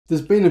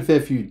There's been a fair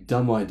few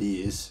dumb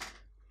ideas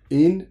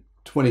in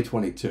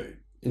 2022.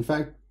 In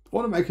fact,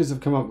 automakers have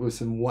come up with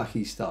some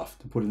wacky stuff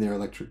to put in their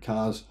electric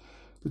cars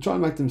to try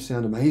and make them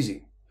sound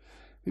amazing.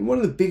 I mean, one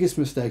of the biggest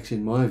mistakes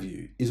in my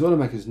view is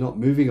automakers not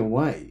moving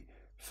away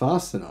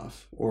fast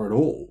enough or at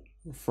all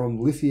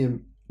from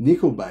lithium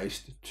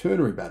nickel-based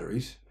ternary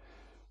batteries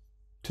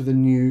to the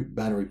new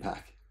battery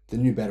pack, the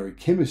new battery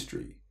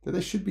chemistry that they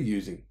should be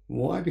using.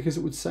 Why? Because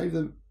it would save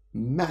them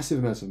massive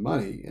amounts of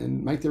money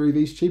and make their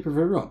EVs cheaper for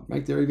everyone,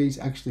 make their EVs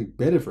actually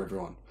better for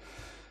everyone.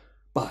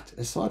 But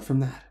aside from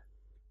that,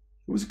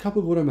 there was a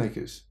couple of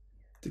automakers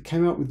that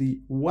came up with the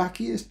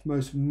wackiest,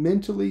 most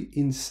mentally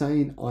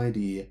insane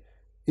idea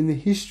in the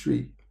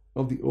history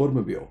of the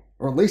automobile,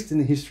 or at least in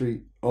the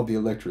history of the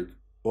electric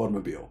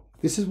automobile.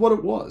 This is what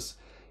it was.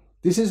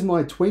 This is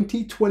my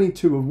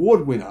 2022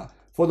 award winner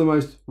for the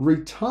most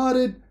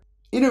retarded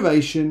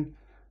innovation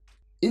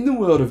in the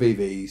world of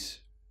EVs.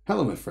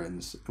 Hello my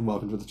friends and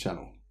welcome to the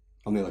channel.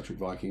 I'm the Electric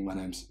Viking. My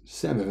name's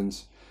Sam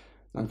Evans.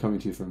 I'm coming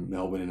to you from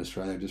Melbourne in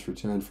Australia. I just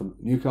returned from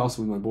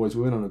Newcastle with my boys.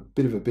 We went on a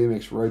bit of a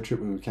BMX road trip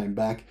when we came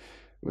back.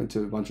 We went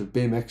to a bunch of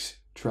BMX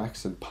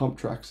tracks and pump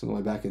tracks on the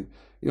way back. And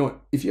you know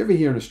what? If you're ever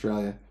here in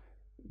Australia,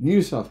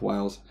 New South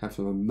Wales have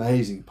some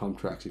amazing pump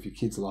tracks. If your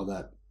kids love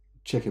that,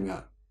 check them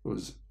out. It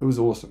was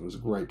awesome. It was a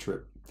great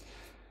trip.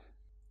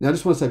 Now I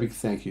just want to say a big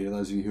thank you to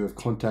those of you who have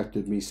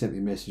contacted me, sent me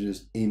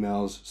messages,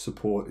 emails,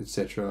 support,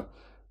 etc.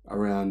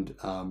 around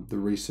the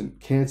recent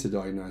cancer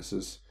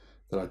diagnosis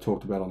that I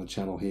talked about on the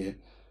channel here.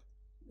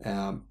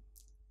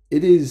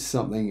 It is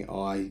something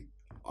I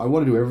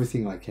want to do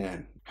everything I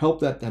can, help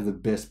that to have the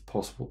best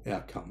possible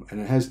outcome. And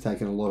it has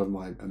taken a lot of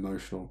my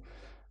emotional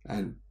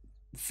and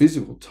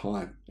physical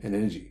time and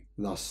energy.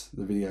 Thus,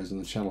 the videos on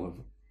the channel have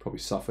probably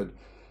suffered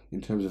in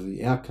terms of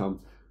the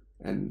outcome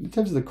and in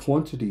terms of the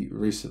quantity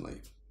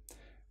recently.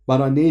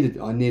 But I need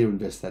to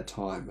invest that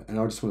time. And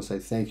I just want to say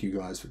thank you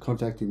guys for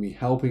contacting me,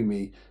 helping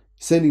me,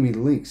 sending me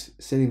links,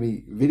 sending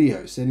me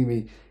videos, sending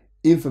me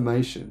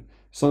information.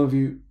 Some of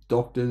you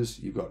doctors,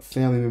 you've got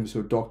family members who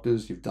are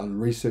doctors, you've done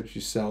research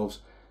yourselves,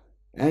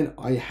 and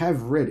I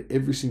have read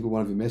every single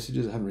one of your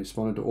messages. I haven't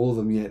responded to all of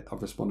them yet.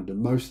 I've responded to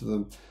most of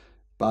them,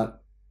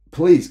 but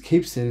please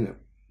keep sending them.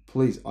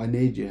 Please, I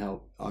need your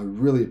help. I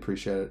really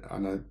appreciate it. I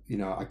know,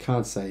 I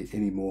can't say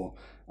any more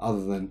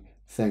other than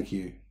thank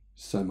you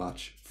so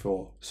much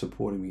for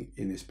supporting me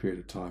in this period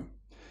of time.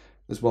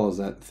 As well as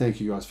that, thank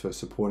you guys for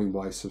supporting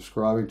by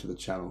subscribing to the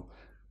channel.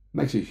 It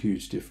makes a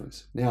huge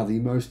difference. Now, the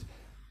most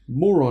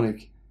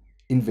moronic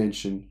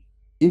invention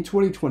in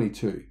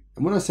 2022.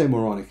 And when I say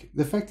moronic,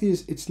 the fact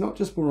is it's not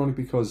just moronic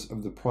because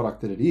of the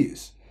product that it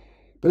is,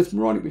 but it's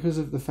moronic because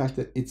of the fact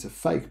that it's a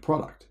fake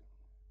product.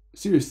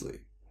 Seriously.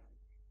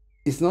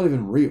 It's not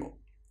even real.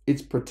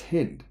 It's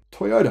pretend.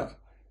 Toyota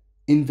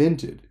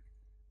invented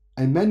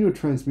a manual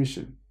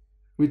transmission,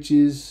 which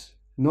is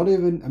not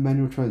even a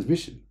manual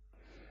transmission.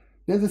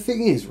 Now the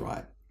thing is,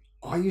 right,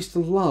 I used to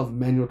love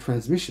manual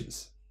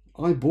transmissions.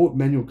 I bought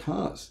manual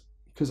cars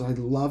because I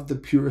loved the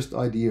purest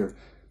idea of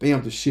being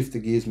able to shift the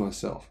gears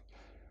myself.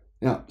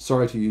 Now,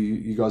 sorry to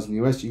you guys in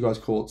the US, you guys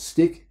call it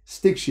stick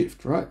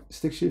shift, right?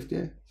 Stick shift,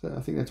 yeah. So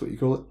I think that's what you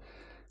call it.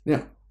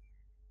 Now,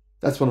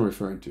 that's what I'm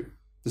referring to,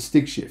 the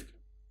stick shift.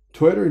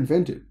 Toyota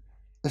invented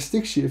a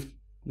stick shift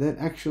that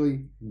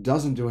actually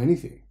doesn't do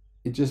anything.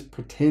 It just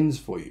pretends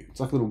for you. It's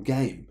like a little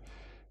game.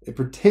 It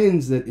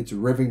pretends that it's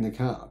revving the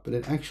car, but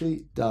it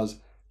actually does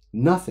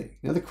nothing.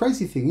 Now, the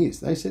crazy thing is,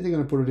 they said they're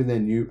going to put it in their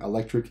new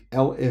electric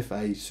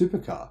LFA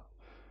supercar,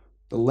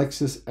 the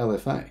Lexus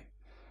LFA.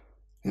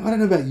 Now, I don't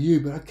know about you,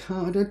 but I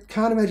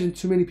can't imagine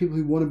too many people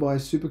who want to buy a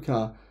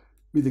supercar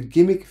with a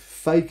gimmick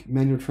fake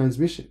manual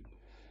transmission.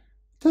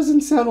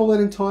 Doesn't sound all that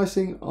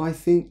enticing, I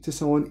think, to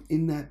someone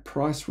in that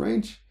price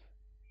range,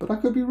 but I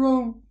could be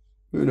wrong.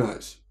 Who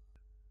knows?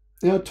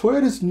 Now,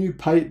 Toyota's new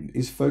patent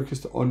is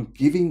focused on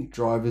giving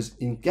drivers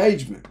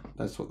engagement.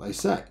 That's what they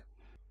say.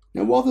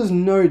 Now, while there's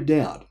no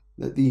doubt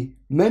that the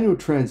manual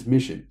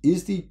transmission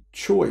is the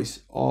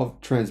choice of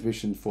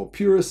transmission for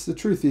purists, the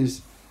truth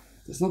is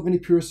there's not many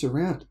purists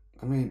around.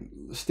 I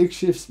mean, stick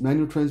shifts,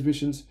 manual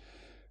transmissions,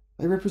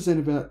 they represent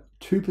about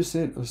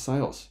 2% of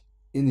sales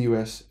in the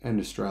US and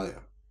Australia.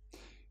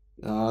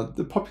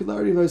 The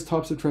popularity of those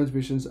types of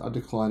transmissions are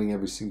declining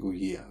every single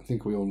year. I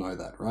think we all know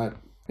that, right?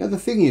 Now, the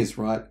thing is,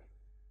 right,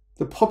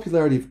 the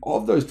popularity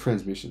of those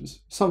transmissions,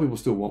 some people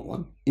still want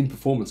one, in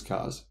performance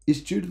cars,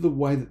 is due to the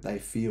way that they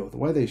feel, the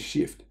way they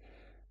shift.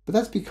 But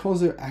that's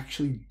because they're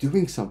actually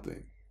doing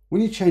something.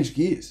 When you change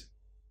gears,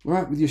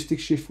 right, with your stick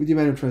shift, with your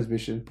manual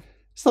transmission,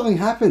 something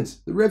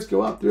happens. The revs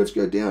go up, the revs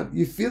go down.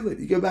 You feel it.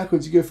 You go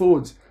backwards, you go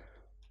forwards.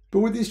 But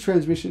with this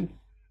transmission,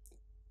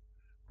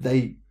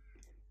 the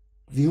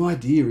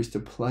idea is to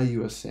play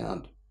you a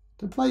sound.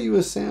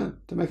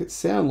 To make it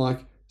sound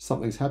like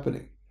something's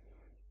happening.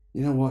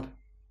 You know what?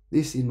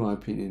 This, in my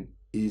opinion,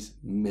 is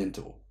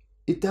mental.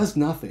 It does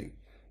nothing.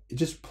 It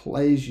just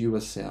plays you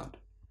a sound.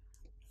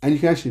 And you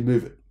can actually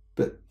move it.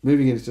 But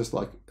moving it is just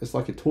like, it's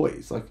like a toy.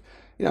 It's like,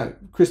 you know,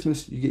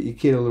 Christmas, you get your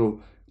kid a little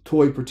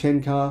toy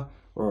pretend car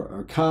or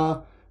a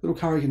car, little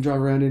car you can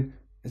drive around in.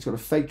 It's got a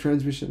fake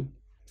transmission.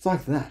 It's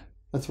like that.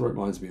 That's what it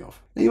reminds me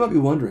of. Now you might be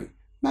wondering,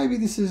 maybe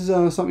this is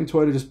something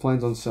Toyota just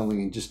plans on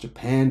selling in just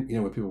Japan,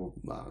 where people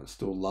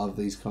still love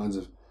these kinds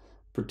of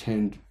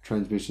pretend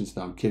transmissions.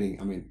 No, I'm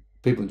kidding. I mean,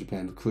 people in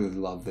Japan clearly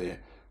love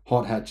their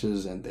hot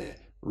hatches and their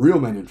real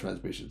manual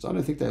transmissions. I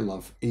don't think they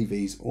love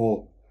EVs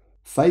or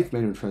fake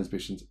manual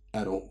transmissions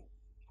at all,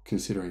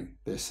 considering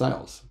their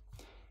sales.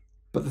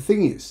 But the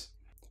thing is,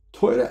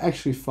 Toyota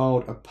actually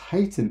filed a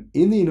patent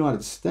in the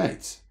United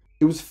States.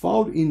 It was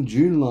filed in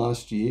June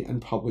last year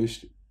and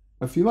published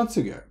a few months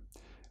ago.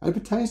 And it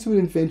pertains to an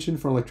invention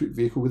for an electric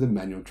vehicle with a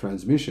manual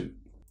transmission.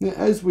 Now,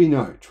 as we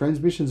know,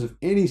 transmissions of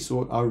any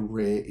sort are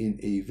rare in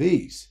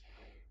EVs.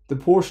 The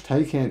Porsche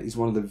Taycan is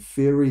one of the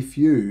very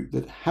few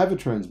that have a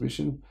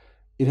transmission.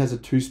 It has a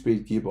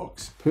 2-speed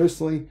gearbox.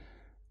 Personally,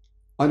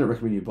 I don't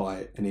recommend you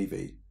buy an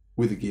EV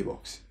with a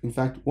gearbox. In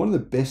fact, one of the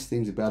best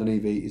things about an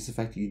EV is the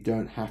fact that you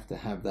don't have to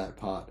have that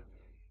part.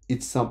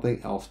 It's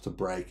something else to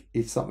break.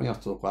 It's something else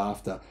to look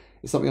after.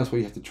 It's something else where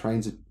you have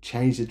to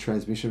change the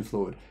transmission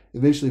fluid.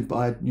 Eventually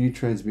buy a new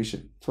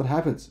transmission. That's what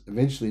happens.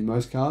 Eventually in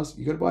most cars,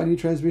 you've got to buy a new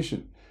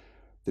transmission.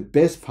 The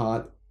best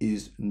part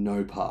is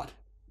no part.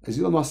 As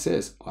Elon Musk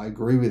says, I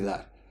agree with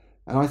that.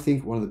 And I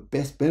think one of the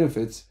best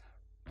benefits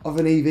of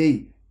an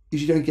EV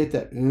is you don't get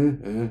that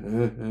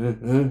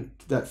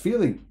that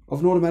feeling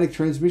of an automatic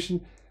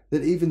transmission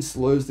that even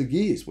slows the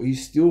gears, where you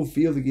still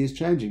feel the gears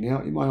changing.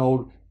 Now, in my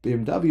old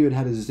BMW, it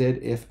had a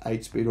ZF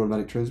 8-speed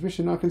automatic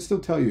transmission. I can still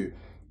tell you,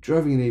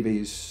 driving an EV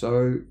is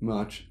so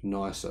much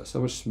nicer,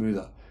 so much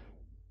smoother,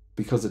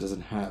 because it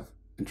doesn't have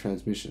a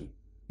transmission.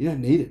 You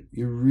don't need it.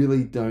 You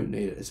really don't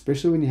need it,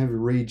 especially when you have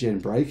regen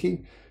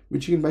braking,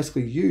 which you can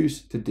basically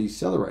use to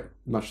decelerate,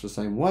 much the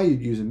same way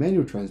you'd use a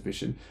manual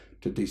transmission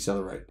to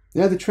decelerate.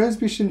 Now, the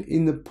transmission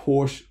in the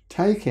Porsche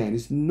Taycan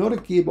is not a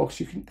gearbox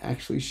you can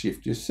actually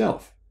shift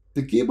yourself.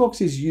 The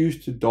gearbox is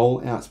used to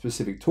dole out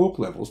specific torque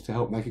levels to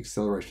help make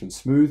acceleration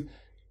smooth,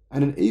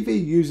 and an EV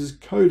uses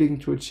coding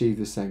to achieve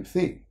the same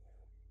thing.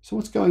 So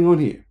what's going on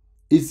here?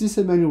 Is this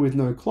a manual with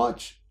no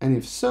clutch? And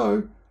if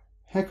so,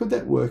 how could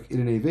that work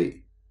in an EV?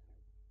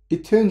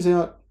 It turns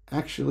out,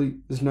 actually,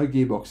 there's no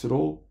gearbox at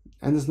all,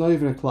 and there's not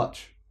even a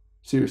clutch.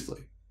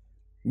 Seriously.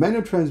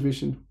 Manual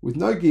transmission with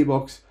no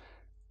gearbox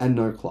and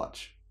no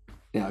clutch.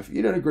 Now, if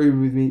you don't agree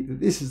with me that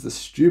this is the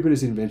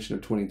stupidest invention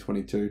of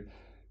 2022,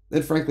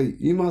 then frankly,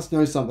 you must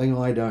know something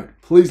I don't.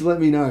 Please let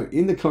me know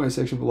in the comment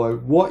section below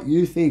what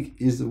you think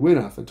is the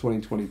winner for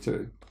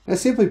 2022. Now,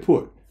 simply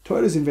put,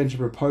 Toyota's invention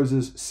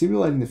proposes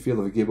simulating the feel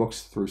of a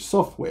gearbox through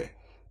software,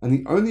 and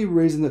the only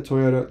reason that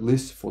Toyota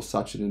lists for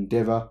such an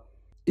endeavor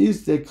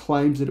is their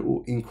claims that it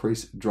will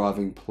increase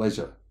driving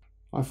pleasure.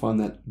 I find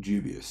that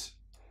dubious.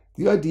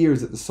 The idea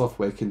is that the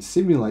software can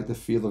simulate the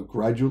feel of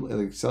gradual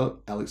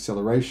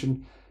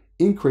acceleration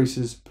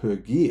increases per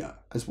gear,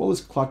 as well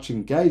as clutch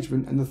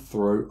engagement and the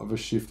throw of a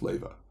shift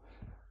lever.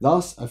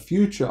 Thus, a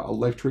future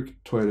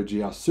electric Toyota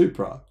GR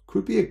Supra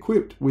could be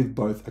equipped with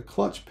both a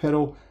clutch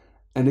pedal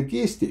and a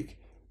gear stick,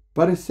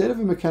 but instead of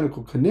a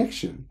mechanical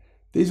connection,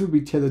 these would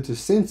be tethered to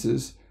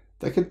sensors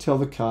that could tell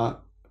the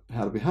car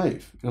how to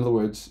behave. In other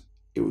words,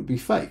 it would be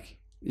fake.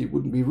 It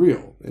wouldn't be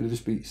real. It would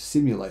just be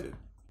simulated.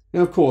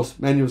 Now, of course,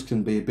 manuals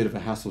can be a bit of a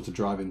hassle to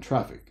drive in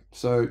traffic.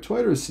 So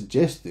Toyota is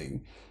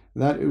suggesting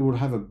that it would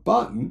have a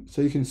button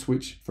so you can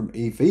switch from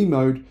EV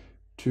mode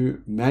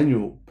to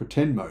manual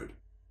pretend mode,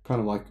 kind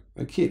of like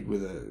a kid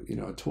with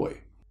a toy.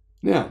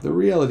 Now, the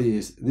reality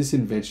is this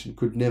invention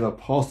could never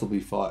possibly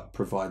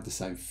provide the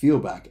same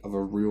feelback of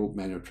a real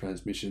manual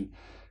transmission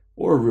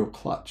or a real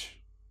clutch.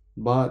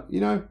 But,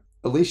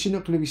 at least you're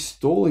not going to be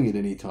stalling it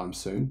anytime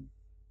soon,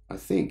 I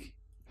think.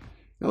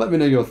 Now, let me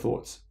know your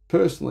thoughts.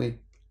 Personally,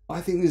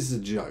 I think this is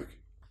a joke.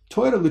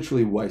 Toyota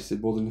literally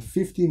wasted more than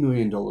 $50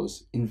 million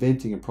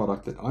inventing a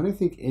product that I don't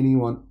think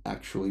anyone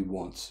actually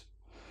wants.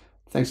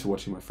 Thanks for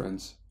watching, my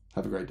friends.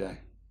 Have a great day.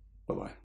 Bye-bye.